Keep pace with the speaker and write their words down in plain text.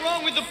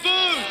with the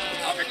food?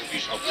 How can you be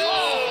so Bill?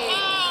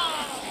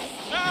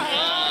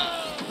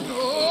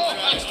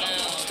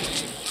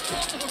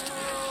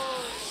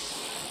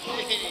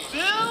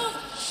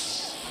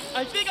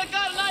 I think I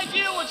got an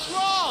idea what's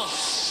wrong.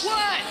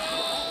 What?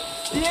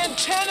 The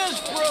antenna's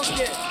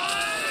broken.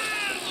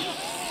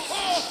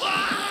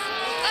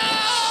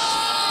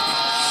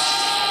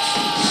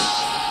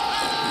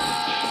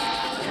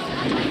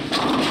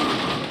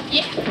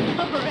 Yeah,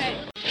 all right.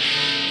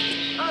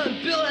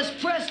 I'm Bill S.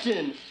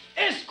 Preston,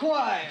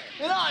 Esquire.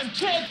 And I'm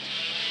Ted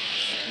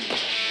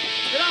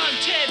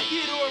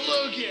Theodore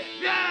Logan.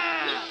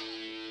 Yeah!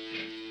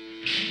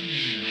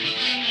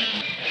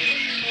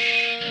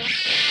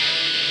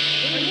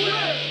 And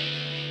we're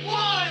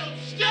Wild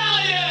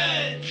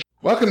Stallions!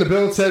 Welcome to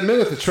Bill and Ted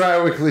Minute, the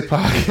Tri-Weekly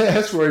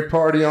podcast where we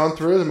party on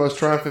through the most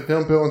triumphant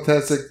film, Bill and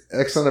Ted's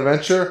Excellent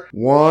Adventure.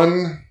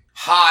 One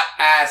hot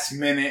ass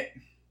minute.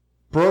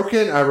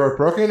 I wrote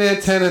broken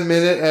antenna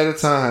minute at a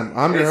time.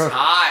 I'm your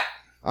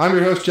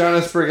host,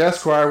 John Esberg,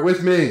 Esquire.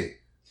 With me,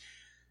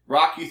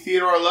 Rocky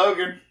Theodore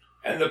Logan.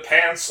 And the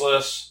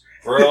pantsless,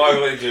 real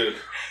ugly dude.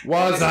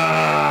 what's up?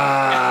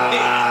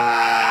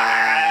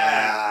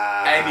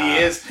 And he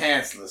is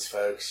pantsless,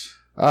 folks.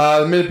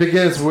 The minute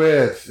begins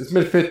with, it's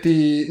minute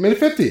 50,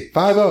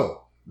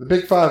 5-0. The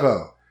big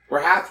 5-0. We're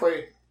over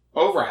halfway.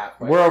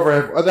 We're over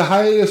halfway. The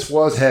hiatus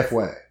was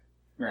halfway.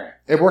 Right.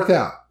 It worked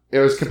out. It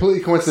was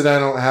completely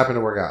coincidental. It happened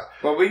to work out.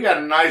 But we got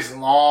a nice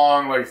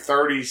long,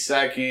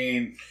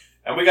 30-second.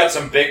 And we got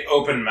some big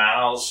open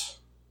mouths.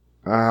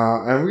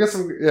 And we got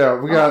some, we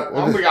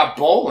got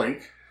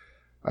bowling.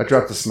 I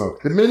dropped the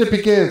smoke. The minute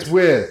begins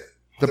with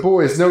the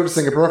boys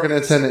noticing a broken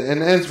antenna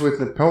and ends with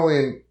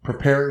Napoleon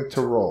preparing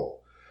to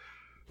roll.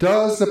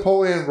 Does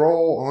Napoleon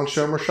roll on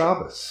Shomer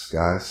Shabbos,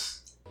 guys?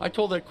 I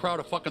told that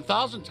crowd a fucking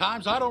 1,000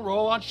 times I don't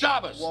roll on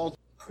Shabbos. Well,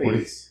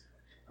 please.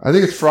 I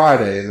think it's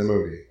Friday in the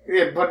movie.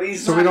 Yeah, but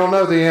he's so not. We don't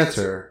know the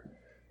answer.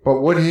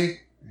 But would he?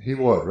 He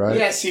would, right?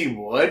 Yes, he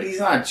would. He's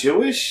not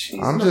Jewish.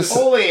 He's I'm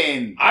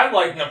Napoleon. I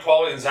like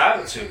Napoleon's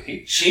attitude.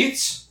 He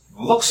cheats,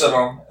 looks at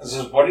him, and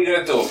says, what are you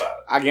going to do about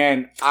it?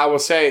 Again, I will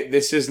say,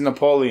 this is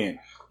Napoleon.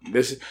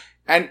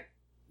 And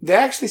they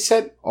actually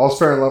said... All's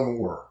fair in love and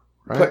war,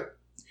 right? But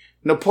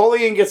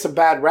Napoleon gets a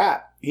bad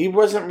rap. He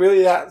wasn't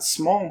really that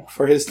small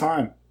for his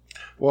time.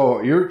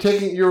 Well, you're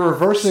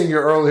reversing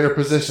your earlier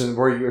position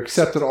where you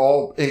accepted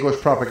all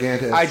English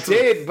propaganda as I true.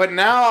 did, but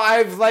now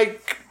I've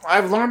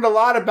learned a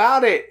lot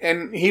about it,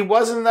 and he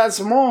wasn't that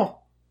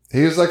small.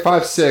 He was like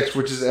 5'6",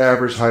 which is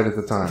average height at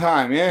the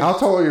time. Yeah. How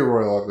tall are you,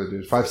 Royal Ugly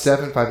Dude?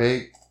 5'7",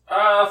 5'8"?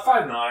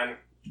 5'9",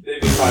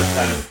 maybe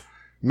 5'10".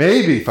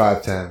 Maybe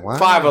 5'10". Wow.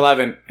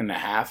 5'11 and a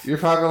half. You're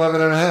 5'11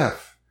 and a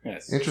half.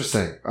 Yes.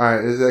 Interesting. All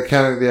right. Is that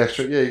counting the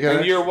extra? Yeah, you got.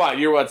 And you're what?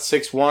 You're what?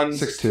 6'1"?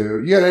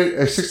 6'2". You got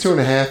a 6'2" and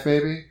a half,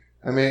 maybe.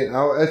 I mean,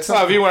 it's.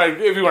 Well, if you want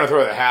to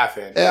throw the half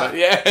in. Yeah. But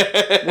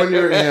yeah. when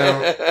you're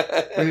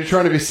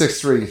trying to be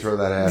 6'3", you throw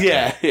that half.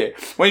 Yeah.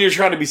 When you're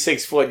trying to be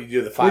 6 foot, you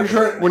do the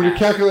 5. When you're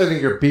calculating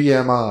your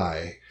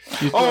BMI.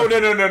 No.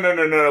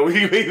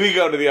 We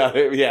go to the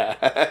other. Yeah.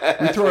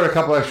 We throw in a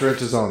couple extra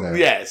inches on there.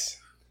 Yes.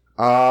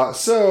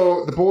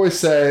 So the boys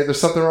say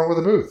there's something wrong with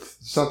the booth.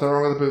 Something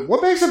wrong with the booth.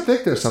 What makes them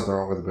think there's something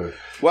wrong with the booth?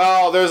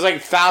 Well, there's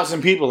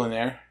 1,000 people in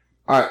there.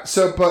 All right.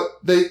 So, but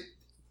they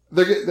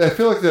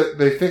feel like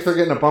they think they're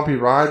getting a bumpy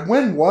ride.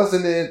 When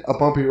wasn't it a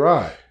bumpy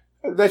ride?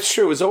 That's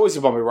true. It was always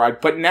a bumpy ride.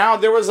 But now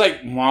there was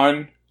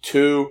 1,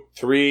 2,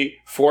 3,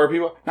 4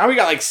 people. Now we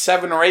got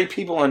 7 or 8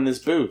 people in this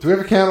booth. Do we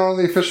have a count on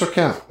the official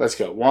count? Let's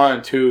go.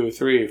 1, 2,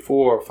 3,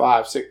 4,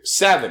 5, 6,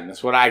 7.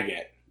 That's what I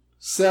get.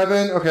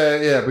 7.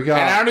 Okay, yeah, we got.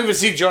 And I don't even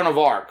see Joan of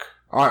Arc.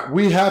 All right,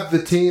 we have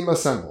the team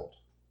assembled.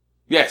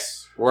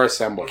 Yes, we're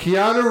assembled.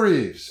 Keanu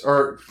Reeves,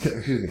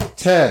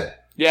 Ted.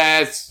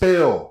 Yes.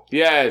 Bill.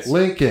 Yes.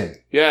 Lincoln.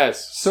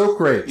 Yes.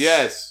 Socrates.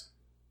 Yes.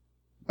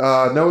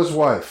 Noah's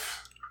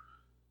wife.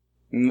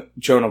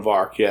 Joan of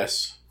Arc.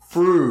 Yes.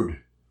 Frood.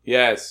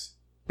 Yes.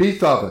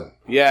 Beethoven.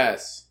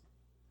 Yes.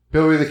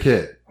 Billy the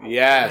Kid.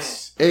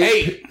 Yes.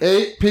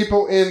 8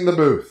 people in the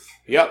booth.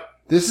 Yep.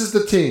 This is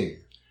the team.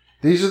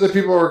 These are the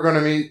people who are going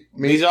to meet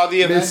These are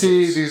the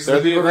Missy. Avengers. These are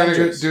the people who are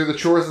going to do the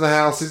chores in the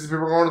house. These are the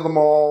people who are going to the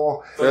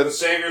mall. They're the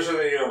saviors of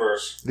the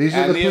universe. These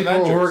are the people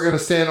Avengers. who are going to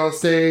stand on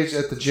stage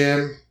at the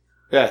gym.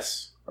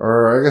 Yes.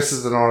 Or I guess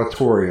it's an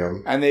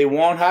auditorium. And they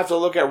won't have to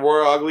look at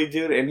Royal Ugly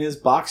Dude in his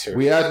boxer.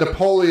 We add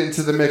Napoleon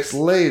to the mix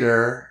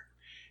later.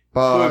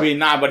 But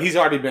he's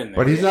already been there.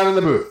 But he's not in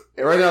the booth.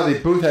 Right now the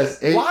booth has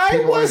 8 Why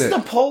people was in it.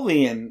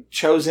 Napoleon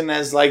chosen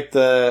as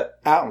the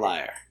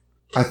outlier?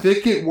 I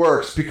think it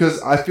works because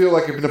I feel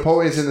like if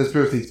Napoleon's in this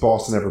booth, he's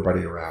bossing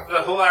everybody around.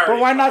 The hilarity. But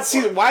why not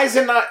Caesar? Why is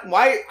it not?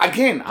 Why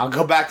again? I'll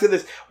go back to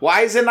this.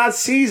 Why is it not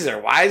Caesar?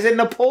 Why is it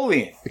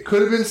Napoleon? It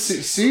could have been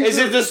Caesar. Is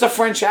it just a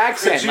French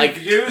accent?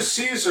 Could you use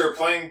Caesar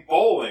playing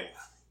bowling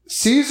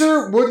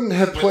Caesar wouldn't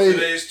have with played.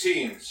 today's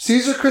teens?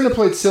 Caesar couldn't have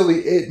played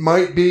silly. It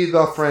might be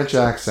the French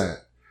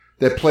accent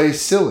that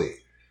plays silly.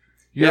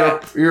 You're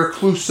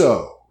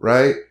Clouseau,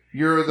 right?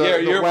 You're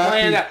the you're wacky,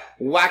 playing that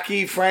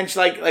wacky French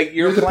like you're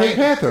you're the playing, Pink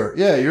Panther.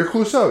 Yeah, you're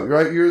Clouseau,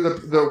 right? You're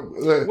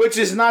the which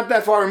is not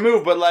that far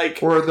removed, but like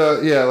or the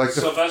like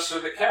the Sylvester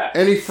the Cat.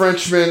 any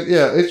Frenchman.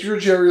 Yeah, it's your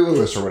Jerry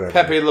Lewis or whatever.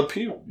 Pepe Le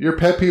Pew. You're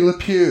Pepe Le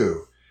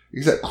Pew.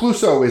 Exactly.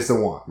 Clouseau is the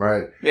one,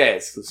 right? Yeah,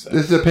 it's Clouseau.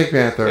 This is the Pink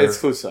Panther. It's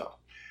Clouseau.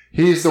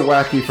 He's the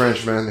wacky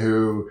Frenchman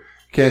who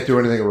can't do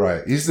anything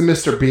right. He's the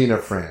Mr. Bean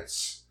of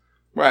France.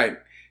 Right.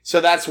 So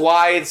that's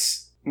why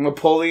it's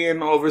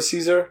Napoleon over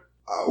Caesar?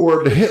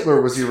 Or the Hitler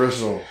was the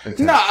original intent.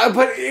 No,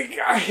 but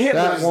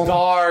Hitler's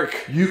dark.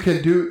 You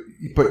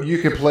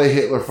can play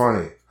Hitler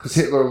funny because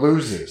Hitler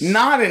loses.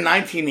 Not in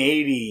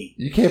 1980.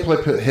 You can't play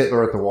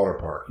Hitler at the water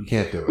park. You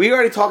can't do it. We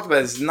already talked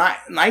about this.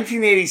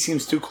 1980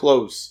 seems too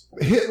close.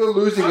 Hitler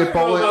losing I at don't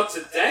know bowling. about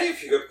today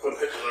if you could put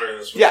Hitler in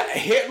this movie. Yeah,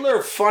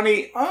 Hitler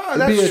funny. Oh,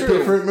 It'd that's be a true.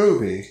 different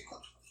movie.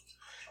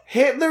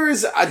 Hitler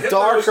is a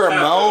darker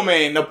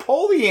moment.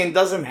 Napoleon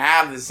doesn't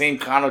have the same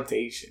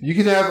connotation. You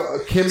can have a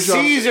Kim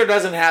Jong. Caesar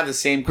doesn't have the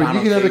same But you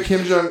connotation. can have a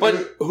Kim Jong.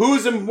 But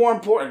who's more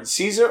important,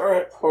 Caesar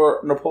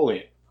or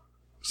Napoleon?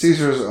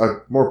 Caesar's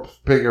a more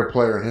bigger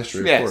player in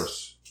history, Yes. of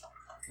course.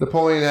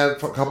 Napoleon had a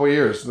couple of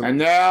years. And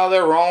now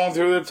they're rolling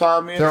through the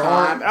tummy of There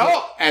time. aren't-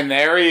 Oh, and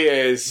there he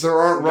is. There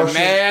aren't the Russian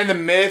man, the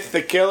myth,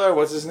 the killer.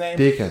 What's his name?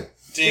 Deacon.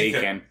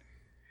 Deacon.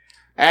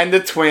 And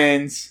the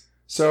twins.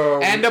 So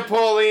And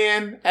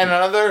Napoleon. And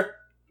another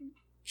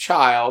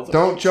child.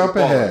 don't jump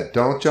ahead.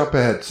 Don't jump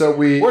ahead. So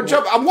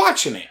I'm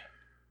watching it.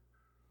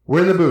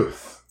 we're in the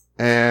booth,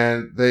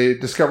 and they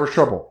discover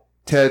trouble.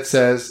 Ted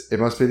says it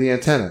must be the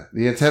antenna.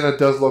 The antenna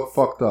does look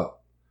fucked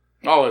up.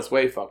 Oh, it's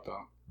way fucked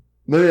up.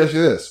 Let me ask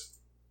you this: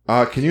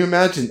 can you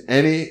imagine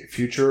any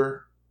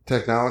future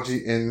technology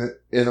in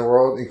the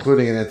world,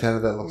 including an antenna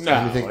that looks No,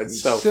 anything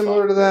it's so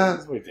similar to fucked that? up.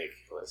 It's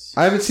ridiculous.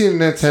 I haven't seen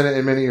an antenna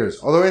in many years.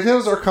 Although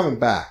antennas are coming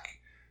back.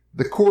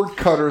 The cord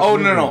cutters. Oh,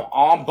 no.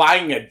 I'm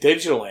buying a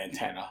digital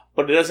antenna,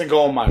 but it doesn't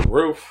go on my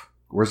roof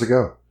Where's it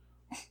go?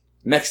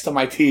 next to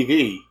my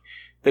TV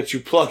that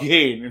you plug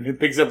in, and it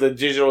picks up the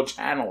digital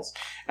channels.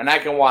 And I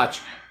can watch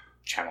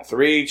Channel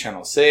 3,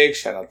 Channel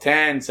 6, Channel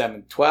 10,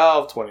 7,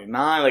 12,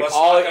 29, like Let's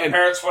all not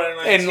compare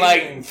 2019 in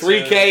like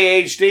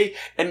 3K HD,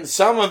 and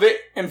some of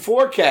it in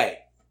 4K.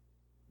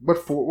 What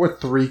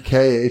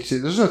 3K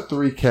HD? There's no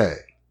 3K.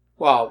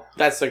 Well,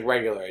 that's like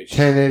regular HD.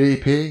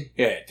 1080p.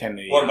 Yeah,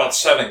 1080. What about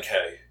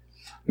 7K?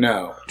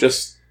 No,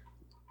 just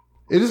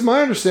It is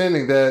my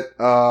understanding that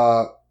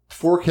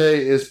 4K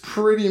is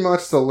pretty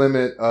much the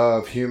limit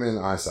of human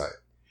eyesight.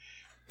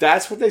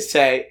 that's what they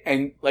say.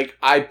 And like,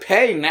 I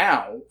pay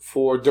now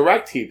for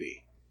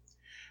DirecTV,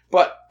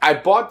 but I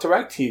bought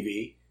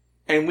DirecTV,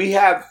 and we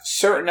have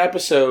certain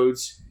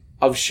episodes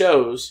of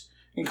shows,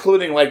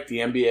 including like the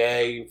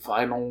NBA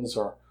finals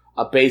or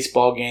a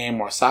baseball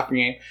game or a soccer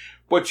game,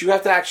 but you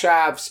have to actually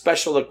have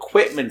special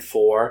equipment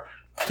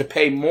to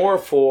pay more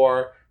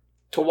for,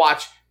 to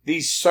watch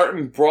these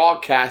certain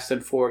broadcasts in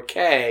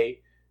 4K,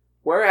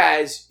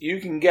 whereas you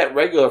can get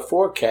regular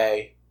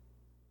 4K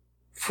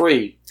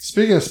free.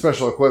 Speaking of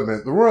special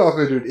equipment, the Royal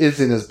Ugly Dude is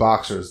in his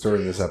boxers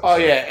during this episode. Oh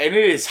yeah, and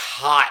it is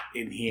hot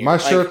in here. My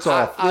shirt's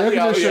off. The air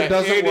conditioner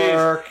doesn't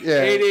work.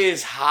 Yeah. It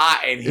is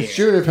hot in here. It's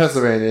June in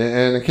Pennsylvania,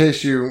 and in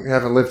case you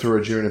haven't lived through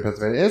a June in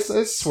Pennsylvania,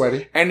 it's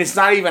sweaty. And it's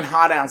not even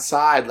hot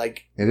outside.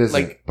 Like It isn't.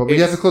 Like, but we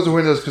have to close the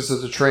windows because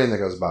there's a train that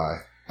goes by.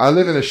 I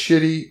live in a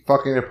shitty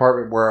fucking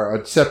apartment where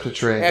a SEPTA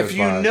train goes if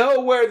you by. know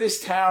where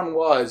this town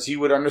was, you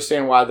would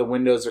understand why the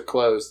windows are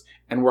closed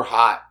and we're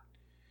hot.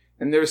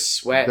 And there's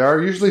sweat. There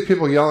are usually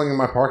people yelling in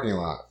my parking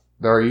lot.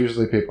 There are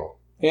usually people.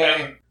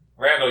 Yeah. And,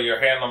 Randall, your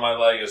hand on my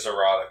leg is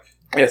erotic.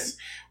 Yes.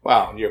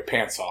 Wow, your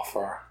pants off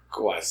are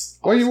quest.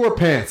 Well, you wore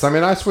pants. I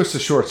mean, I switched to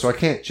shorts, so I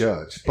can't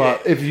judge.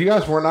 But if you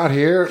guys were not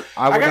here,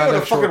 I would I not gotta go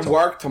have to fucking shorts on.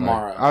 work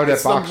tomorrow. Right. I would have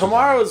It's boxers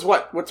tomorrow on. is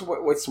what?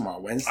 What's tomorrow?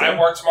 Wednesday? I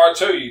work tomorrow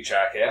too, you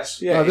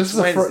jackass. Yeah, No, this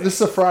it's Wednesday. is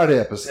a Friday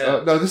episode.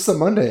 Yeah. No, this is a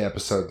Monday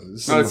episode.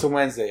 No, it's a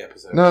Wednesday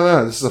episode.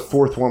 No, this is the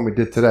fourth one we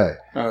did today.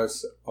 No,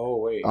 it's. Oh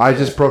wait. I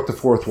just broke the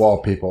fourth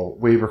wall, people.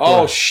 We Oh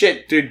recorded.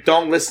 shit, dude!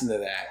 Don't listen to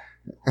that.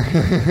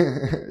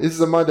 This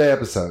is a Monday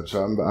episode,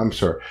 so I'm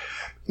sure.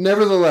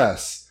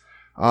 Nevertheless,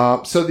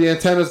 so the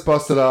antenna's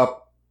busted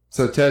up.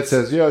 So Ted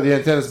says, "Yo, the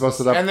antenna's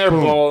busted up." And they're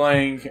Boom.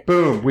 bowling.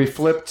 Boom. We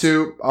flip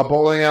to a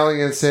bowling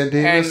alley in San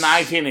Dimas. And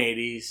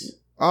 1980s.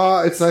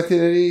 It's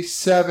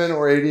 1987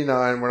 or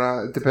 89. We're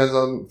not. It depends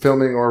on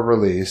filming or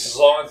release. As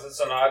long as it's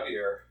an odd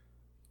year.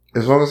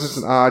 As long as it's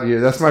an odd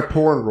year. That's my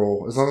porn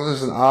rule. As long as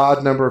there's an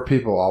odd number of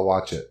people, I'll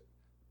watch it.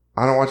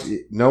 I don't watch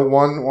it. No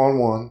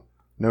 1-on-1.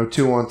 No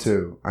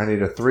 2-on-2. I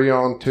need a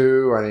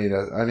 3-on-2.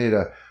 I need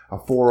a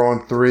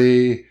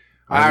 4-on-3.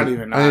 I don't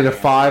even know. I need a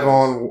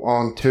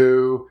 5-on-2.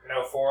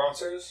 No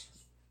 4-ounces?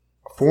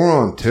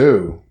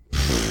 4-on-2.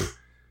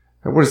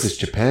 What is this,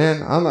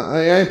 Japan?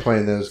 I ain't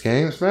playing those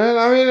games, man.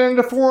 I mean, I'm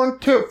the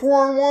 4-on-2,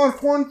 4-on-1,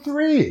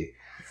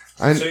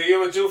 4-on-3. So you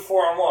would do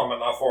 4-on-1, but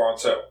not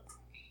 4-on-2?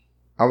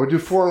 I would do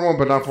 4-on-1,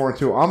 but not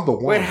 4-on-2. I'm the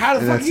one. Wait, how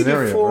the in fuck that you do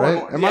scenario,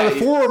 4-on-1? right? Am I the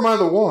 4 or am I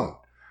the 1?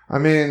 I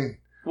mean,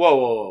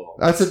 Whoa.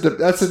 that's a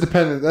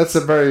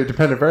very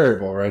dependent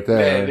variable right Yeah,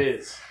 there. it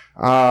is.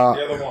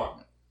 You're the 1.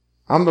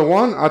 I'm the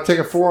one. I'll take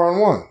a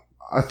 4-on-1.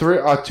 A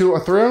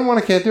 3-on-1.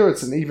 I can't do it.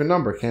 It's an even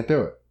number. Can't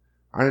do it.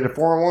 I need a 4-on-1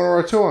 or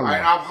a 2-on-1. All right,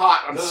 I'm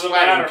hot. I'm Doesn't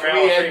sweating. matter, Can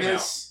male we or end female.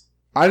 this?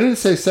 I didn't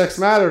say sex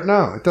mattered.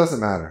 No, it doesn't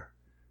matter.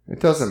 It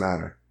doesn't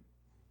matter.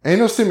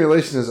 Anal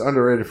stimulation is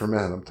underrated for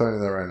men. I'm telling you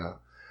that right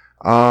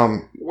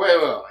now. Wait.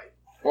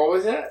 What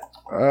was that?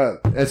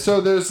 And so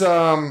there's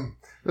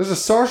a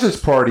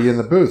sausage party in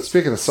the booth.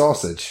 Speaking of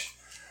sausage,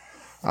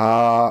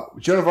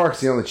 Joan of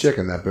Arc's the only chick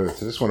in that booth.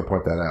 I just want to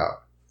point that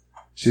out.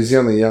 She's the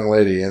only young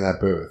lady in that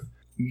booth.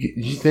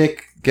 You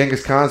think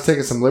Genghis Khan's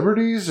taking some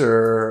liberties,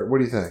 or what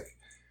do you think?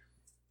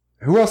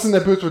 Who else in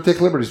that booth would take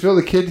liberties? Bill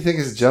the Kid, you think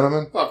he's a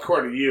gentleman? Well,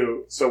 according to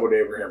you, so would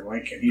Abraham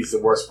Lincoln. He's the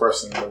worst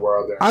person in the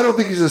world there. I don't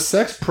think he's a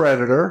sex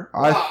predator.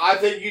 I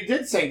think you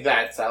did think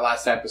that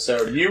last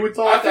episode. You would I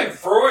thought think that.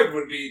 Freud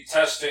would be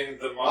testing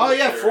the mother Oh,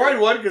 yeah, theory. Freud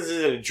would, because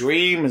is it a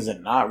dream? Is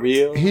it not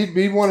real?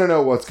 He'd want to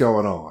know what's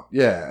going on.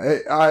 Yeah,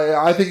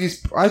 I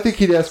think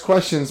he'd ask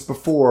questions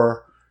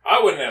before.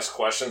 I wouldn't ask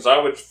questions. I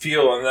would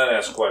feel and then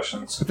ask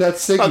questions. But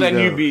that's Siggy. Oh, then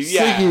though. you'd be-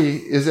 yeah.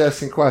 Siggy is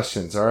asking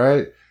questions. All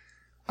right.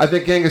 I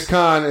think Genghis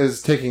Khan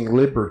is taking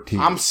liberties.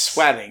 I'm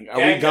sweating. Are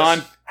we Genghis,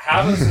 done?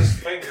 How does this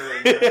finger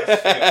in your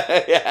ass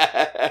feel?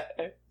 Yeah.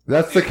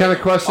 That's the kind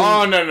of question.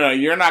 Oh, no.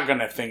 You're not going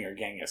to finger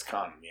Genghis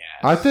Khan.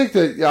 Yeah. I think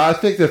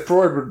that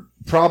Freud would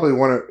probably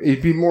want to.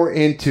 He'd be more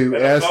into In a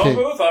phone asking.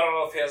 booth, I don't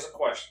know if he has a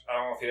question. I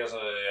don't know if he has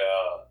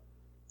a...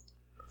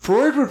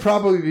 Freud would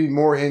probably be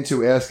more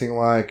into asking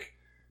like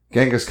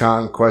Genghis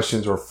Khan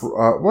questions, or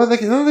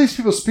none of these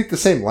people speak the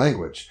same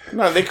language.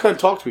 No, they couldn't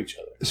talk to each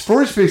other.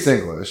 Freud speaks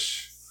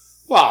English.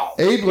 Wow.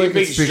 Abe Lincoln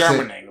he speaks speaks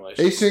German English.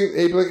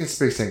 Abe Lincoln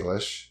speaks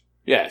English.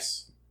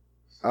 Yes.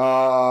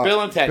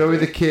 Bill and Ted. Billy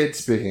the Kid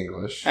speak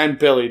English. And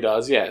Billy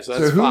does, yeah. So So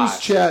that's who's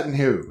five. chatting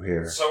who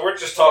here? So we're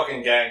just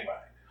talking gangbang.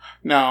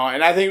 No,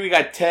 and I think we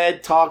got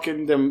Ted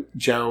talking to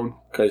Joan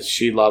because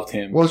she loved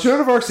him. Well, Joan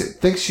of Arc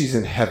thinks she's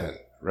in heaven,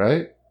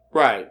 right?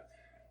 Right.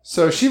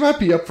 So she might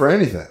be up for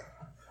anything.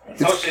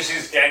 Until she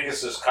sees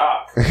Genghis's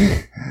cock.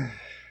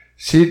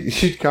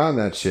 She'd con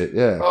that shit,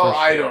 yeah. Oh,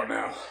 I don't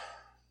know.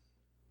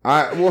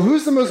 Well,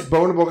 who's the most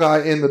bonable guy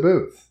in the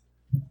booth?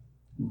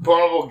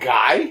 Vulnerable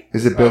guy?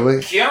 Is it Billy?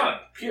 Keanu,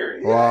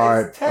 period. Well, all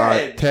it's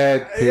right,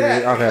 Ted.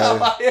 Yeah,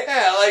 Okay,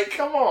 yeah, like,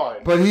 come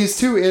on. but he's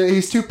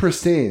too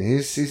pristine.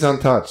 He's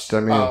untouched. I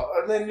mean,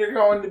 And then you're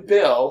going to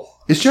Bill.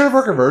 is Joan of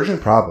Arc a virgin?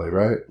 Probably,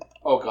 right?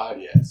 Oh, God,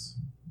 yes.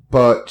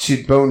 But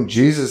she'd bone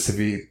Jesus if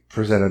he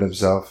presented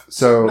himself.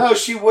 So No,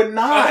 she would I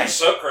not. think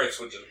Socrates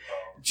would just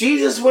bone.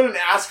 Jesus wouldn't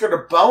ask her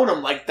to bone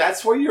him. Like,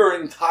 that's where your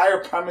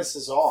entire premise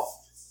is off.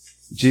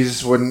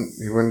 Jesus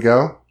wouldn't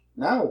go.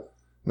 No.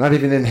 Not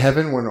even in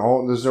heaven when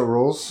there's no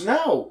rules.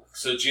 No.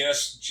 So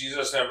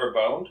Jesus never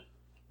boned?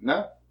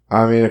 No.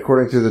 I mean,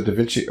 according to the Da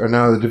Vinci, the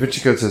Da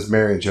Vinci Code says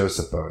Mary and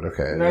Joseph boned.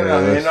 Okay,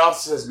 No, it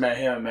also says him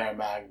and Mary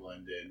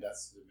Magdalene did.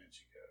 That's the Da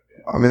Vinci Code.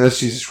 Yeah. I mean, that's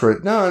Jesus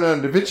Christ. No,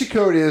 Da Vinci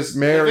Code is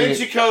Mary. Da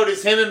Vinci Code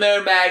is him and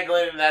Mary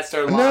Magdalene, and that's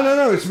their line.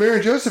 No. It's Mary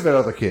and Joseph had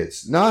other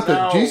kids. Not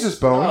that Jesus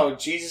boned. No,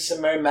 Jesus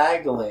and Mary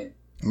Magdalene.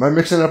 Am I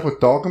mixing it up with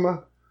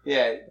dogma?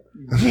 Yeah.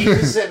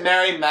 Jesus and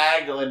Mary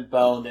Magdalene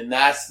boned, and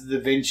that's the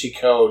Da Vinci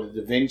Code. The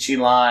Da Vinci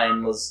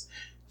line was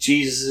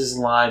Jesus'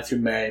 line through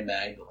Mary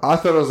Magdalene. I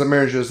thought it was that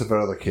Mary and Joseph had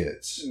other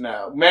kids.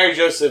 No. Mary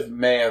Joseph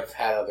may have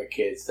had other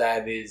kids.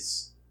 That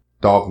is...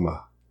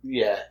 Dogma.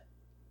 Yeah.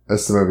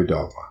 That's the movie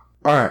Dogma.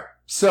 All right.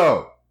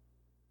 So,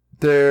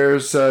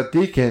 there's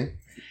Deacon.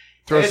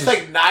 And it's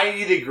like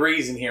 90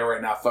 degrees in here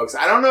right now, folks.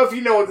 I don't know if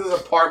you know what this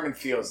apartment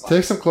feels like.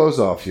 Take some clothes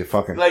off, you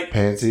fucking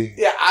pansy.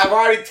 Yeah, I've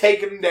already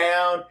taken them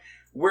down.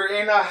 We're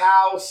in a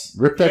house.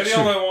 Rip You're that the shirt.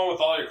 only one with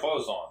all your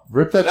clothes on.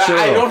 Rip that shirt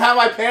I off. don't have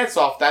my pants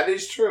off. That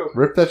is true.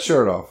 Rip that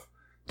shirt off.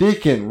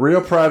 Deacon,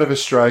 real proud of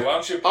his strike. Why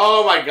don't you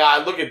Oh my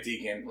God! Look at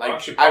Deacon. why Like,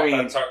 don't you pop I mean,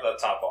 that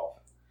top off?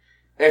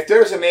 if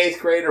there's an 8th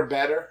grader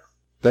better,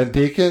 Then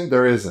Deacon,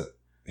 there isn't.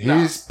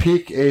 He's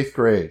peak 8th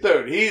grade.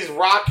 dude, he's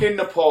rocking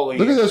Napoleon.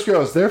 Look at those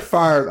girls. They're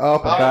fired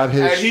up about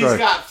his and he's strike.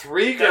 got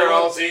 3 They're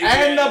all girls Deacon.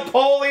 and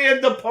Napoleon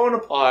the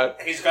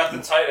Bonaparte. He's got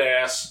the tight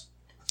ass.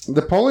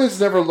 Napoleon's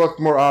never looked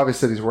more obvious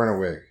that he's wearing a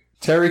wig.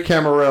 Terry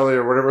Camarelli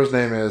or whatever his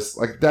name is,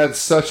 like that's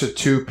such a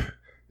toope.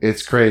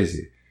 It's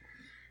crazy.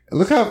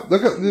 Look at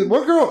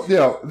what girl?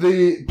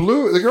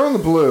 The girl in the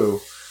blue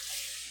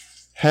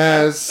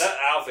has That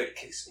outfit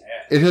kicks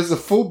ass. it has a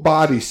full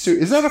body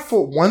suit. Is that a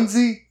full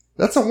onesie?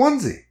 That's a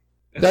onesie.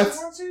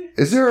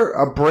 Is there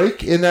a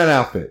break in that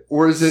outfit,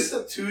 or is Is it?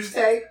 this a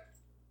Tuesday?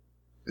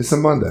 It's a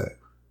Monday.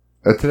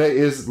 Today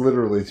is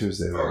literally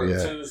Tuesday, though. Or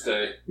Yeah,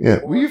 Tuesday.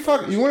 yeah. Well, you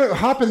want to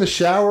hop in the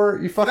shower?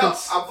 You fucking No,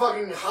 I'm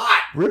fucking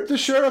hot. rip the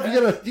shirt off.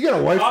 You got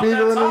a wife Pop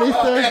beater that top underneath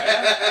off.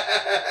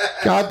 there.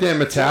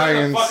 Goddamn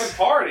Italians! It's like a fucking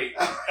party.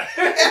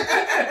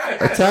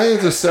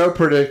 Italians are so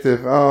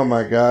predictive. Oh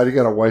my god, you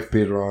got a wife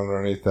beater on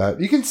underneath that.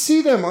 You can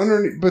see them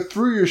underneath, but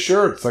through your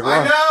shirts. Like, I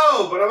wow.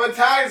 know, but I'm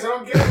Italian, so I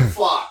don't give a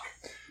flock.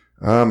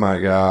 Oh my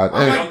god,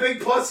 I'm Anyway, like big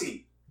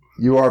pussy.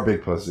 you are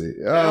big pussy.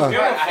 Give a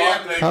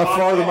fuck. How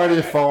far the mighty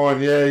have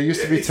fallen? Yeah, you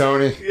used to be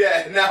Tony.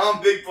 Yeah, now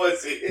I'm big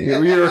pussy.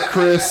 You're a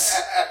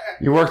Chris.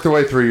 You worked the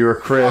way through. You were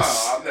Chris.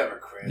 Oh, I'm never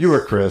Chris. Chris. You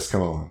were Chris.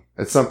 Come on.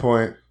 At some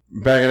point,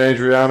 banging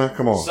Adriana.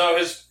 Come on. So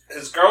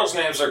his girls'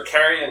 names are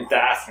Carrie and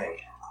Daphne.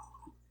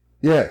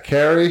 Yeah,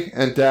 Carrie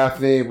and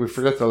Daphne. We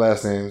forget their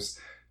last names.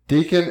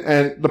 Deacon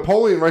and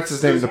Napoleon writes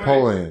his name Who's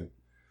Napoleon.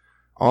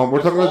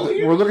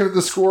 We're looking at the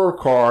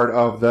scorecard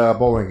of the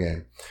bowling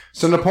game.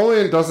 So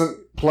Napoleon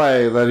doesn't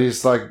play that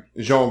he's like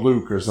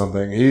Jean-Luc or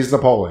something. He's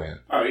Napoleon.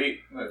 Oh,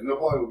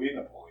 Napoleon would be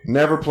Napoleon.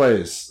 Never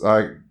plays.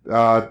 Like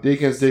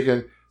Deacon's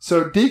Deacon.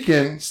 So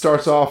Deacon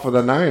starts off with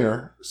a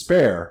 9er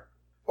spare.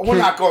 We're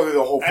not going through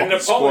the whole And fucking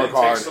Napoleon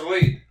takes the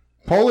scorecard. lead.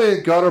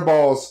 Napoleon gutter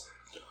balls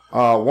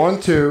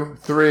 1, 2,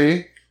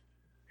 3,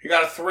 He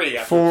got a 3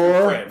 after 2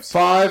 4, frames.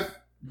 5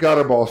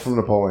 gutter balls from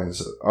Napoleon's.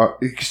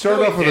 He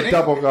started No, he off with a didn't.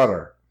 double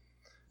gutter.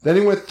 Then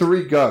he went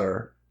 3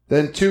 gutter.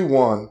 Then 2,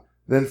 1.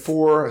 Then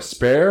 4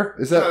 spare.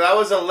 Is No, that? that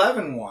was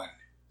 11-1.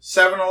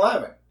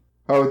 7-11.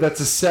 Oh, that's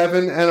a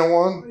 7 and a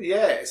 1.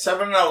 Yeah,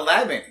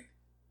 7-11.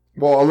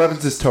 Well,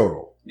 11's his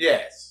total.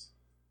 Yes.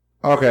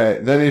 Okay.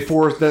 Then he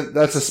fours. Then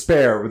that's a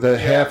spare. The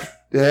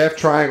half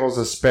triangle's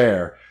a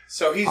spare.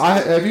 So he's...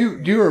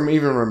 Do you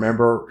even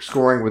remember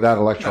scoring without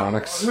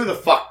electronics? Who the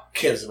fuck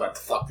cares about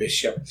the fuck this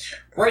shit?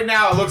 Right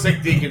now, it looks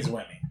like Deacon's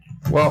winning.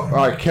 Well, all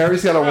right.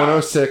 Carrie's got a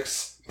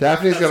 106.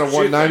 Daphne's got a That's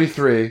what you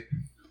 193.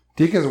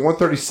 Deacon's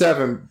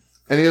 137,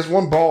 and he has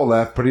 1 ball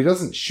left, but he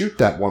doesn't shoot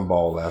that 1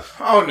 ball left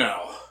Oh,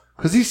 no.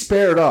 because he's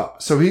spared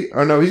up. So he's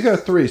got a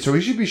 3, so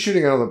he should be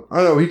shooting another.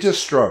 Oh no, he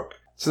just struck.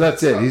 So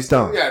that's it. He's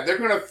done. Yeah, they're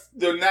gonna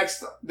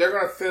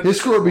finish. His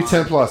score will be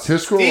 10 plus.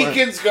 His score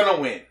Deacon's gonna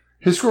win.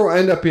 will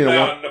end up being a 1.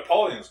 Now,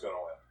 Napoleon's going to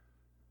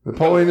win.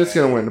 Napoleon is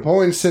going to win.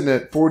 Napoleon's sitting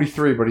at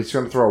 43, but he's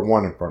going to throw a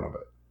 1 in front of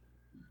it.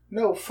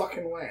 No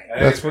fucking way.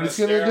 And That's what he's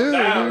gonna stare him do,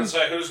 down dude. and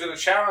say, who's going to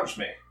challenge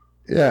me?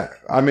 Yeah,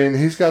 I mean,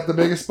 he's got the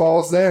biggest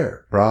balls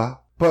there, brah.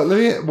 But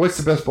what's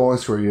the best bowling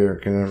score you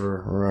can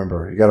ever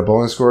remember? You got a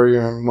bowling score you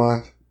have in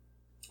mind?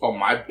 Oh,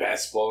 my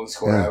best bowling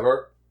score Yeah.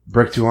 ever?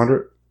 Break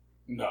 200?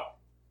 No,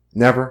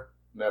 Never?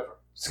 never.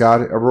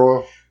 Scotty, a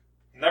Royal?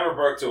 Never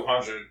broke to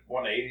 100,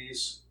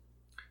 180s.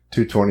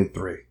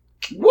 223.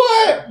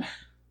 What?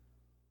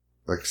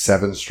 Like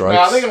 7 No, strikes.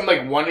 I think I'm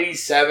like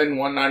 187,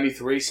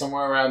 193,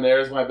 somewhere around there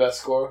is my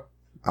best score.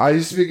 I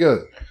used to be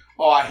good.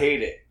 Oh, I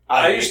hate it.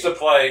 I used to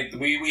play.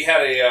 We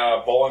had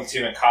a bowling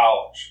team in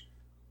college,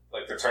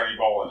 like fraternity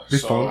bowling. Be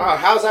fun. Oh,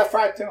 how's that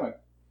frat doing?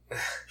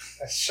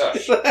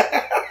 Shush. The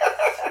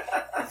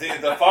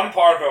fun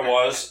part of it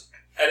was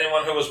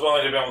anyone who was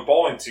willing to be on the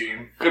bowling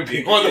team Good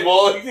people on the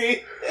bowling team?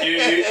 you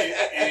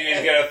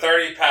get a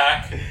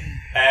 30-pack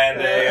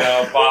and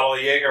a bottle of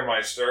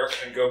Jägermeister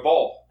and go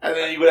bowl. And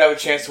then you would have a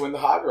chance to win the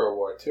Hogger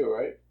Award, too,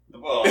 right?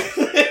 Well,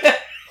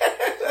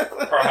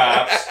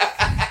 perhaps.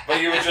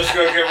 But you would just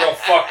go get real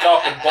fucked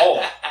up and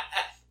bowl.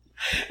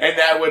 And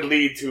that would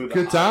lead to the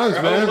Good times,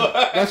 Hogger man. Award.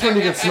 That's when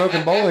you get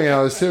smoking bowling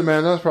alleys, too,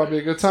 man. That's probably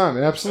a good time.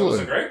 It was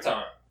Absolutely. a great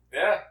time.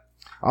 Yeah.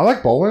 I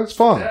like bowling. It's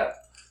fun. Yeah.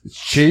 It's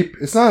cheap.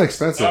 It's not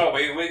expensive. Oh,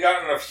 we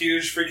got in a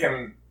huge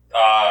freaking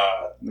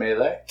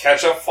Melee?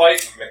 ketchup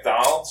fight at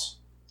McDonald's.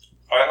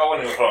 I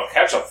wouldn't even call it a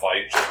ketchup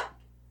fight. Just,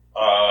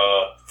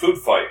 food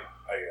fight,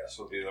 I guess,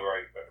 would be the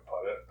right way to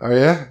put it. Oh,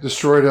 yeah?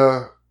 Destroyed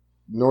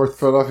North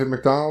Philadelphia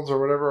McDonald's or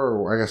whatever?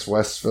 Or I guess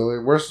West Philly.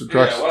 Where's the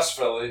drugs? Yeah, West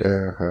Philly.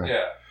 Yeah, okay.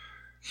 Yeah.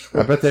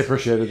 I bet they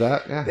appreciated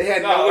that. Yeah. They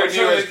had No, nowhere I'm near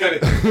sure as they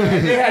good.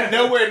 They had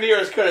nowhere near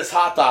as good as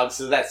hot dogs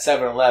as that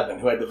 7-Eleven,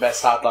 who had the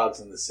best hot dogs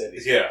in the city.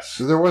 Yes.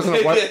 So there wasn't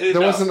a No.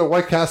 wasn't a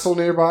White Castle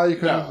nearby. You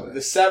couldn't. No, the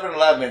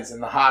 7-Elevens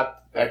and the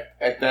hot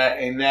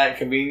in that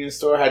convenience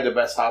store had the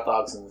best hot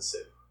dogs in the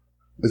city.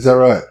 Is that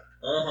right?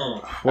 Mm-hmm.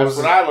 What That's was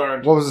what I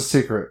learned. what was the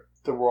secret?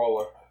 The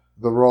roller.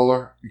 The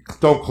roller.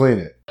 Don't clean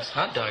it. This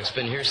hot dog's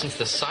been here since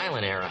the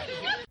silent era.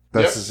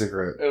 That's Yep. the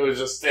secret. It was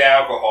just The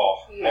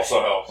alcohol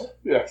also helps.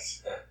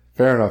 yes.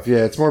 Fair enough.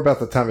 Yeah, it's more about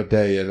the time of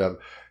day.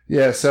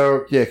 Yeah.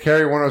 So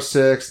Carey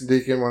 106,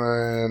 Deacon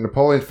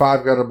Napoleon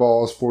 5 gutter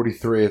balls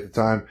 43 at the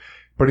time,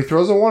 but he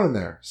throws a 1 in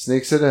there,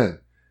 sneaks it in.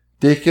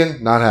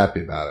 Deacon not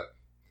happy about it.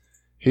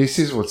 He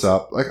sees what's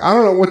up. Like I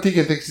don't know what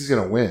Deacon thinks he's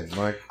gonna win.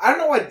 Like I don't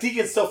know why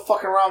Deacon's still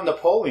fucking around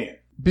Napoleon.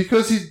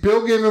 because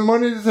Bill gave him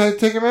money to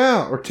take him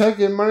out, or Ted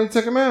gave him money to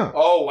take him out,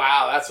 Oh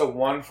wow, that's a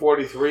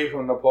 143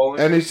 from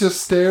Napoleon. and he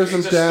just stares He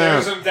him just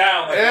down. stares him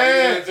down. Like, Yeah. what are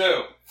you going to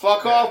do?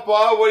 Fuck off,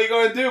 Bob. What are you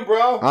gonna do,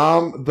 bro?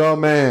 I'm the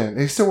man.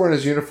 He's still wearing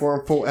his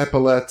uniform, full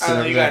epaulets and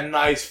I know you got a everything.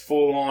 nice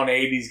full-on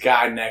 80s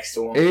guy next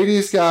to him.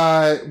 80s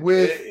guy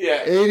with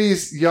Yeah.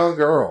 80s young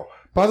girl.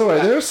 By the way,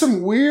 there's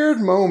some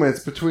weird moments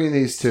between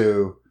these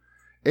two.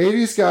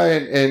 80s guy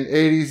and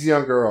 80s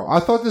young girl. I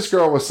thought this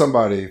girl was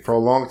somebody for a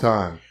long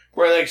time.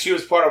 Where like she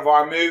was part of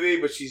our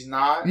movie, but she's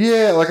not.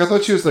 Yeah, like I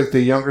thought she was like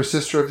the younger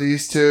sister of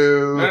these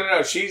two.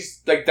 No.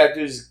 She's like that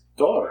dude's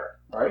daughter,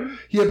 right?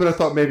 Yeah, but I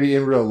thought maybe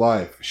in real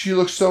life. She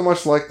looks so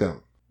much like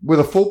them.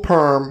 With a full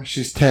perm,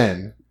 she's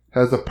 10,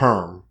 has a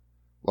perm.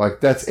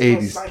 Like, that's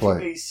 80s That's play.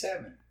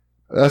 1987.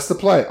 That's the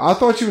play. I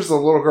thought she was the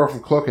little girl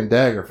from Cloak and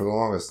Dagger for the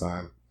longest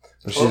time.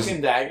 But Cloak she's-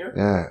 and Dagger?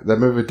 Yeah, that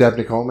movie with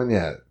Dabney Coleman,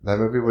 yeah. That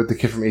movie with the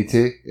kid from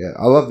E.T., yeah.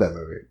 I love that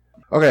movie.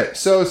 Okay,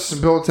 so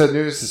some Bill and Ted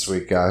news this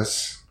week,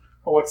 guys.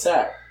 Oh, what's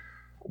that?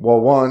 Well,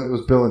 one, it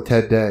was Bill and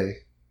Ted Day.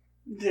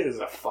 It was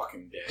a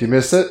fucking day. Did you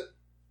miss it?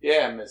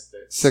 Yeah, I missed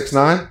it.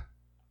 6'9"?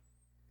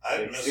 I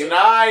didn't miss it.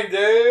 69,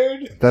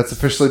 dude. That's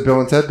officially Bill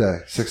and Ted Day.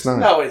 6'9".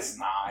 No, it's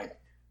not.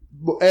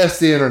 Ask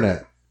the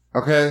internet.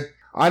 Okay?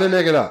 I didn't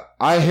make it up.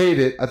 I hate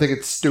it. I think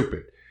it's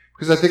stupid.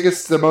 Because I think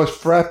it's the most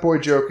frat boy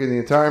joke in the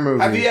entire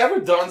movie. Have you ever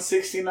done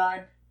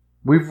 69?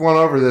 We've went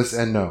over this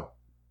and no.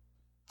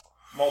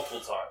 Multiple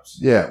times.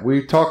 Yeah,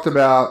 we talked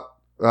about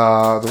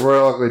the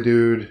Royal Ugly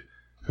Dude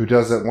who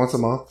does it once a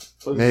month.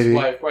 With Maybe. his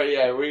wife. Right,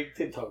 yeah, we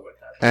did talk about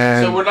that.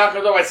 And So we're not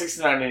going to talk about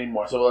 69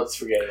 anymore, so let's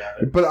forget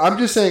about it. But I'm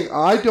just saying,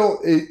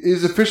 it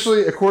is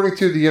officially, according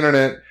to the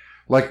internet,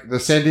 like the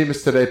San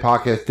Dimas Today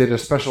podcast did a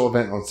special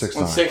event on 6'9".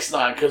 On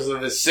 69, because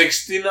of the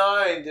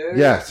 69, dude.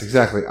 Yes,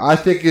 exactly. I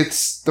think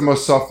it's the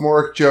most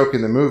sophomoric joke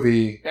in the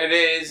movie. It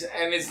is,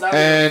 and it's not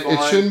And even it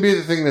fun. shouldn't be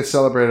the thing that's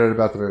celebrated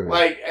about the movie.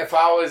 Like, if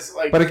I was,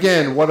 like... But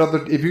again,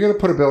 if you're going to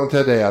put a Bill and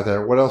Ted Day out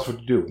there, what else would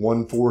you do?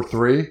 1, 4,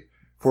 3?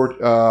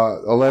 11?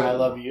 I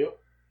love you.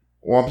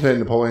 Well, I'm saying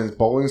Napoleon's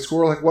bowling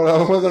score. Like, what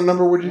other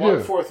number would you do?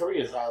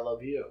 143 is I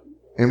love you.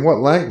 In what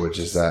language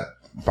is that?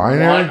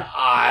 Binary? 1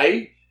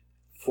 I,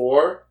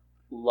 4,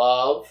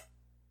 love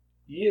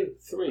you,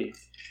 3.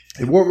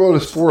 What road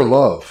is for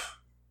love?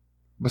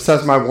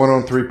 Besides my 1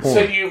 on 3 point.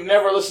 So you've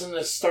never listened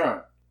to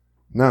Stern?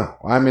 No.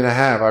 I mean, I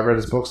have. I read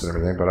his books and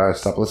everything, but I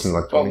stopped listening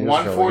like 20 years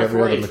ago. Like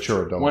every other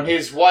mature adult. When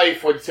his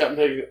wife would tell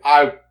him,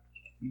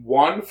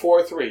 1,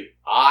 4, 3.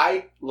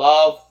 I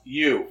love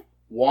you.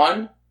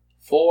 1,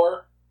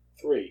 4,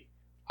 3.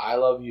 I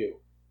love you.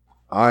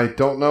 I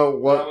don't know That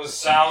what was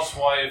Sal's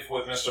wife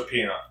with Mr.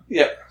 Peanut.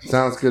 Yep.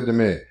 sounds good to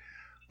me.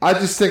 I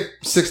just think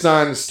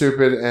 6'9" is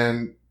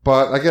stupid,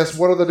 but I guess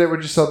what other day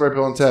would you celebrate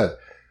Bill and Ted?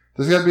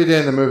 There's got to be a day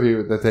in the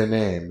movie that they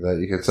name that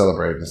you could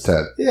celebrate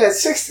instead. Yeah,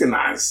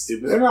 69 is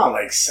stupid. They're not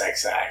like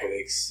sex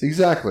addicts.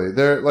 Exactly.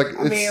 They're like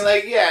I mean,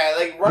 like, yeah,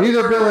 like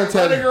Neither Bill and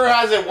Ted- Rudiger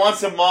has it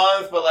once a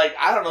month, but like,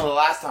 I don't know the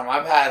last time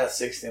I've had a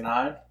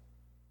 69.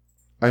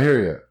 I hear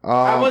you.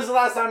 When was the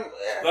last time?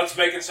 Let's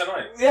make it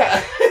tonight.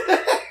 Yeah.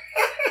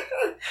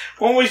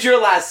 When was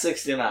your last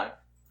 69?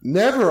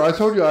 Never. I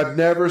told you I've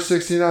never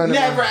 69.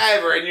 Never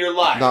ever in your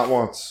life. Not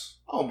once.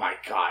 Oh my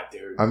god,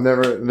 dude. I've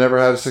never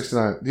had a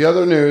 69. The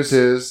other news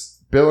is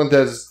Bill and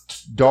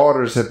Ted's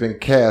daughters have been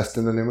cast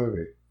in the new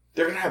movie.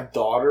 They're gonna have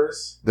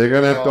daughters? They're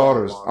going to have Oh,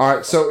 daughters. my All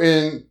right. So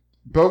in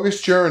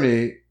Bogus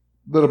Journey,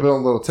 Little Bill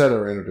and Little Ted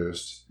are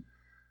introduced.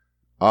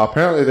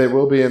 Apparently they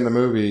will be in the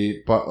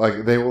movie, but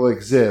like they will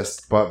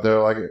exist, but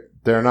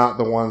they're not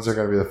the ones that are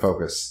going to be the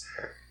focus.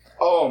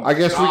 Oh my I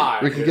guess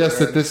god, we can guess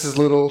that this is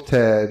Little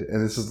Ted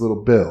and this is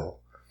Little Bill.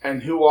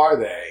 And who are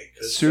they?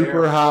 'Cause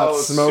Super they're hot,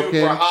 both smoking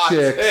super hot.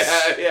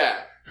 chicks. Yeah.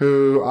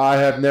 Who I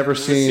have never Never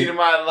seen in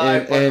my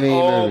life. in any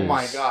oh movies.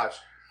 my gosh.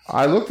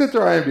 I looked at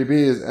their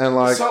IMDb's and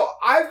like So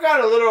I've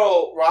got a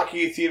little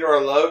Rocky Theodore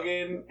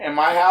Logan in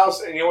my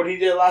house, and you know what he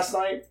did last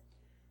night?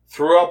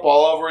 Threw up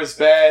all over his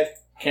bed,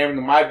 came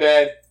into my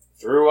bed,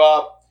 threw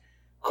up,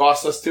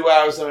 cost us 2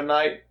 hours of a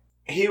night.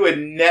 He would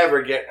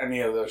never get any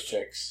of those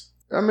chicks.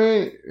 I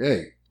mean,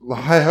 hey,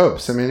 high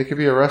hopes. I mean, it could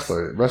be a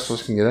wrestler.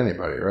 Wrestlers can get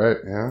anybody, right?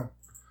 Yeah.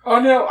 Oh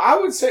no, I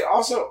would say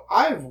also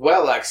I've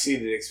well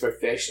exceeded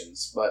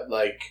expectations, but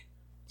like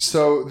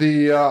So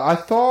I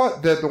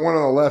thought that the one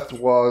on the left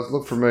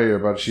looked familiar,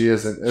 but she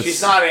isn't.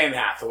 she's not Anne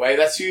Hathaway.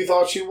 That's who you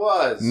thought she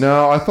was.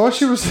 No, I thought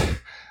she was.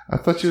 I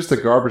thought she was the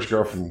garbage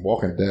girl from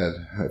Walking Dead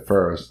at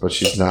first, but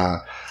she's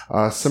not.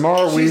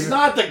 Samara She's Weaving,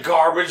 not the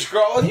garbage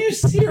girl. Are you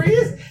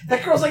serious?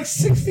 That girl's like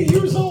 60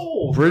 years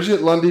old.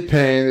 Bridget Lundy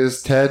Payne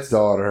is Ted's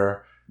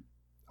daughter.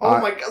 Oh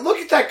my god, look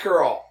at that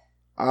girl.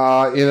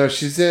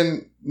 She's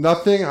in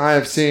nothing I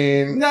have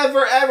seen.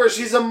 Never ever.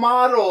 She's a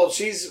model.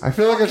 I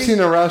feel like I've seen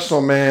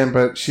Irrational Man,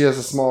 but she has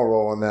a small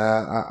role in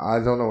that. I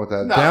don't know what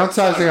that. No,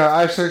 Downsizing. no.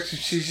 Actually,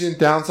 she's in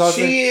Downsizing.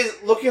 She is.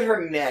 Look at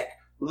her neck.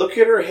 Look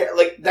at her hair.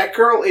 Like, that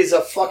girl is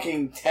a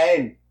fucking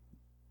 10.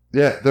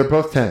 Yeah, they're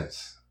both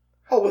 10s.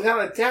 Oh, without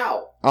a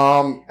doubt.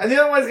 And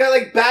the other one's got,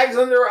 like, bags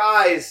under her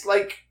eyes.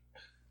 Like,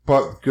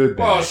 but good.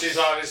 Well, band. she's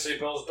obviously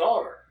Bill's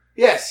daughter.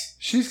 yes.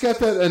 She's got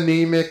that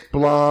anemic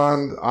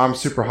blonde. I'm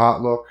super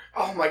hot look.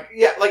 Oh, my.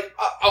 Yeah, like,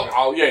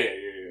 yeah.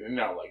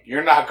 No, like,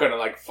 you're not gonna,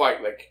 like,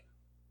 fight, like,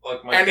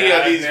 Like my any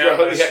dad of these now,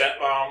 girls. my Yeah.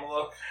 stepmom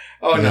look.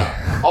 Oh,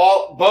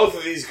 no. Both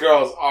of these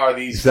girls are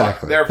these.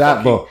 Exactly. They're That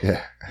fucking, book,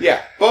 yeah.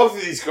 Yeah, both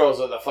of these girls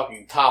are the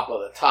fucking top of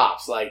the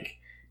tops. Like,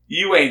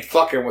 you ain't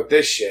fucking with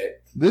this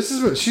shit. This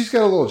is what she's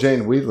got a little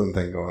Jane Wheedlin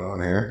thing going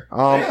on here.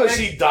 No,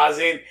 she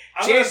doesn't.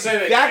 I'm gonna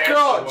say That they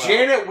girl, canceled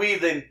Janet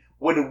Whelan,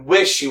 would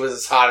wish she was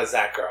as hot as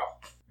that girl.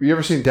 You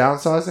ever seen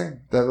Downsizing?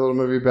 That little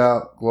movie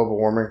about global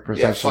warming Yeah,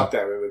 prevention? fuck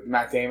that movie with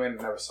Matt Damon.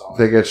 Never saw it.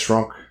 They get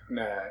shrunk.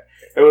 Nah,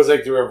 it was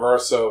like the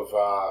reverse of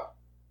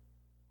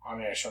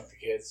Honey, I Shrunk the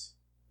Kids.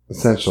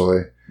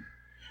 Essentially.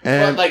 But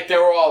And like they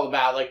were all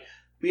about like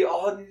we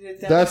all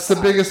needed. that's the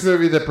biggest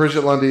movie that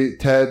Bridget Lundy,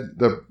 Ted,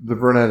 the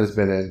brunette, has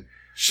been in.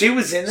 She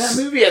was in that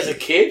movie as a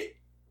kid.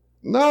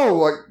 No,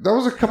 like that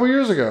was a couple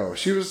years ago.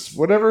 She was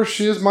whatever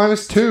she is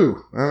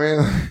 -2. I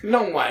mean,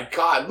 No, my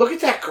God, look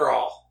at that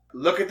girl.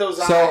 Look at those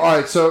eyes. So, all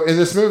right. So, in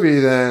this movie,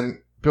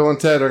 then, Bill and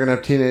Ted are going to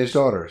have teenage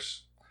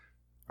daughters.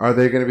 Are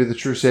they going to be the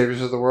true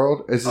saviors of the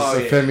world? Is this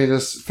a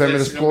feminist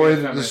ploy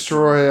to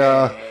destroy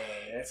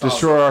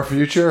our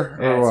future?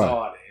 Yeah, or that's what?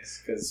 all it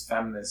is. Because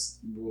feminists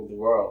rule the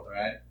world,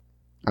 right?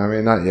 I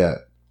mean, not yet.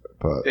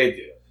 But They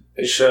do.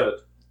 They should.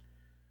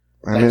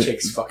 That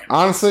chick's fucking...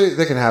 honestly,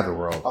 they can have the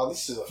world. Oh,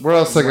 this is a... What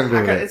else are they going to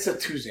do with it? It's a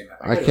Tuesday night.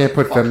 I can't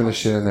put feminist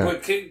shit in there.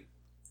 Wait, can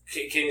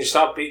you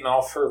stop beating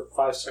off for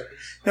 5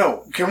 seconds?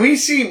 No. Can we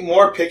see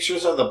more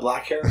pictures of the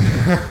black hair?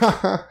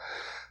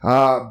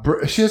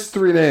 She has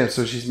 3 names,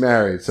 so she's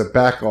married. So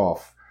back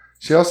off.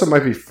 She also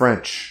might be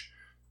French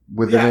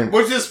with the name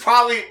which is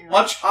probably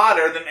much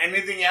hotter than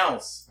anything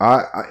else.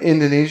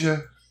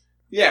 Indonesia.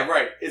 Yeah,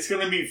 right. It's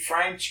going to be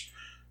French,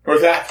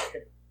 North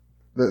African.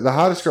 The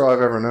hottest girl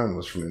I've ever known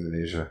was from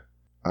Indonesia.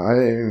 I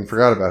even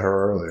forgot about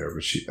her earlier,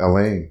 but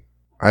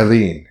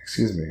Eileen,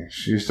 excuse me.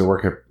 She used to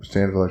work at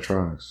Standard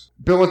Electronics.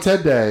 Bill and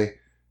Ted Day,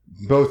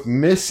 both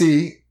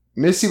Missy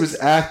was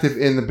active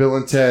in the Bill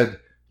and Ted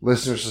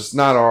listeners, just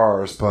not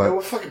ours, but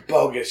What fucking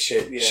bogus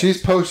shit. Yeah.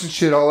 she's posting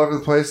shit all over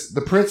the place.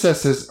 The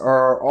princesses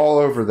are all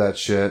over that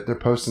shit. They're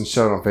posting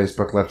shit on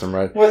Facebook left and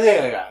right. What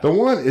they got? The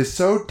one is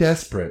so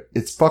desperate,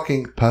 it's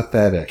fucking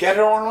pathetic. Get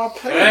her on our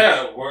page.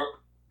 Yeah,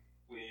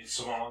 we need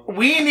someone.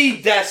 We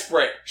need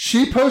desperate.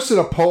 She posted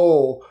a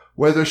poll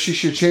whether she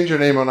should change her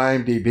name on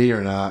IMDb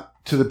or not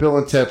to the Bill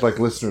and Ted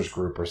listeners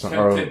group or something,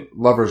 or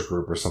lovers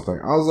group or something.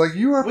 I was like,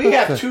 you are. We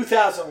have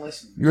 2,000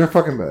 listeners. You're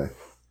fucking bad.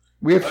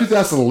 We have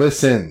 2,000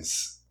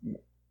 listens.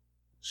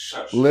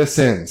 Shush.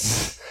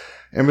 Listens.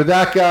 And with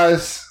that,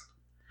 guys,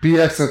 be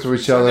excellent to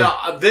each other.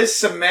 No, this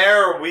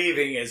Samara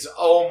Weaving is,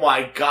 oh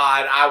my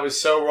God, I was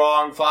so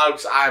wrong,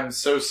 folks. I'm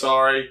so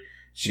sorry.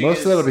 Most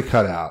of that'll be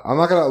cut out. I'm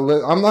not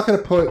gonna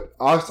put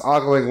us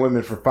ogling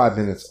women for 5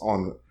 minutes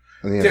on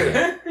the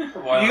internet.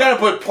 You gotta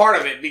put part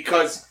of it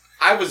because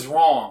I was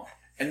wrong.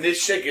 And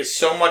this chick is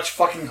so much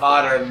fucking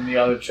hotter than the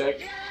other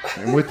chick.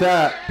 And with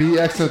that, be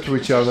excellent to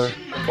each other.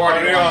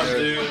 Party on,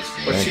 dudes.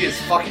 But she is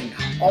fucking,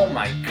 oh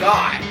my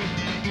God.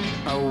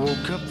 I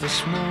woke up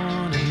this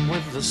morning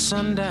with the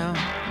sun down,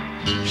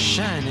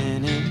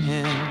 shining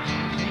in.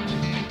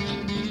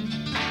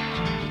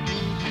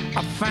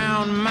 I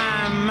found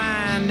my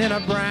mind in a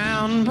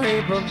brown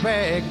paper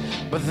bag,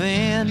 but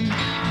then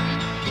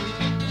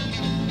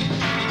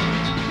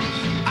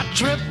I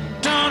tripped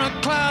on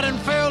a cloud and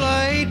fell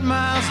 8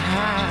 miles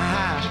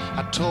high.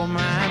 I tore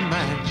my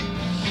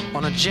mind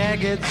on a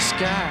jagged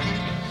sky.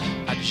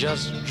 I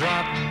just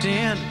dropped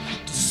in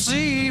to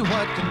see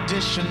what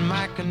condition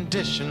my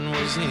condition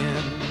was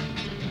in.